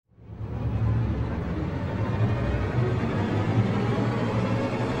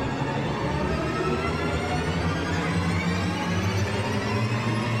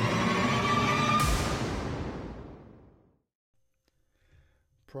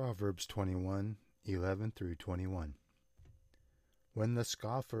Proverbs 21:11 through 21. When the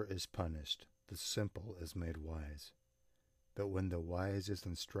scoffer is punished, the simple is made wise. But when the wise is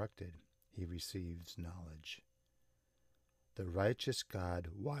instructed, he receives knowledge. The righteous God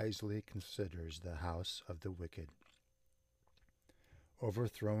wisely considers the house of the wicked,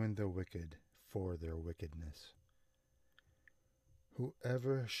 overthrowing the wicked for their wickedness.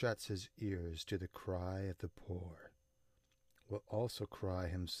 Whoever shuts his ears to the cry of the poor will also cry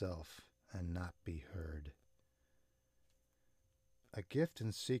himself and not be heard. A gift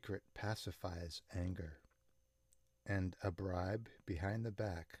in secret pacifies anger, and a bribe behind the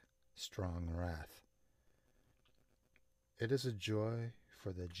back strong wrath. It is a joy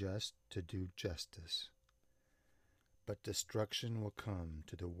for the just to do justice, but destruction will come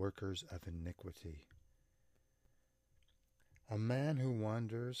to the workers of iniquity. A man who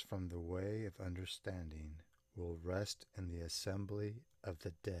wanders from the way of understanding will rest in the assembly of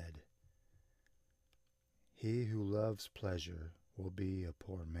the dead. He who loves pleasure will be a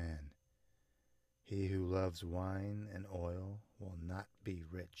poor man. He who loves wine and oil will not be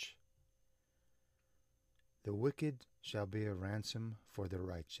rich. The wicked shall be a ransom for the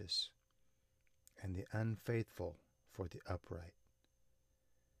righteous, and the unfaithful for the upright.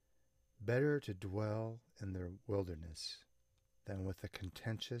 Better to dwell in the wilderness than with a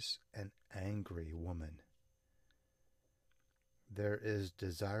contentious and angry woman. There is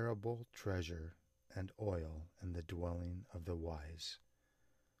desirable treasure and oil in the dwelling of the wise,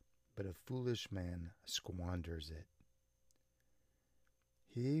 but a foolish man squanders it.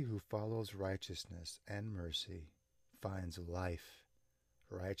 He who follows righteousness and mercy finds life,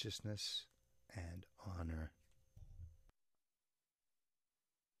 righteousness, and honor.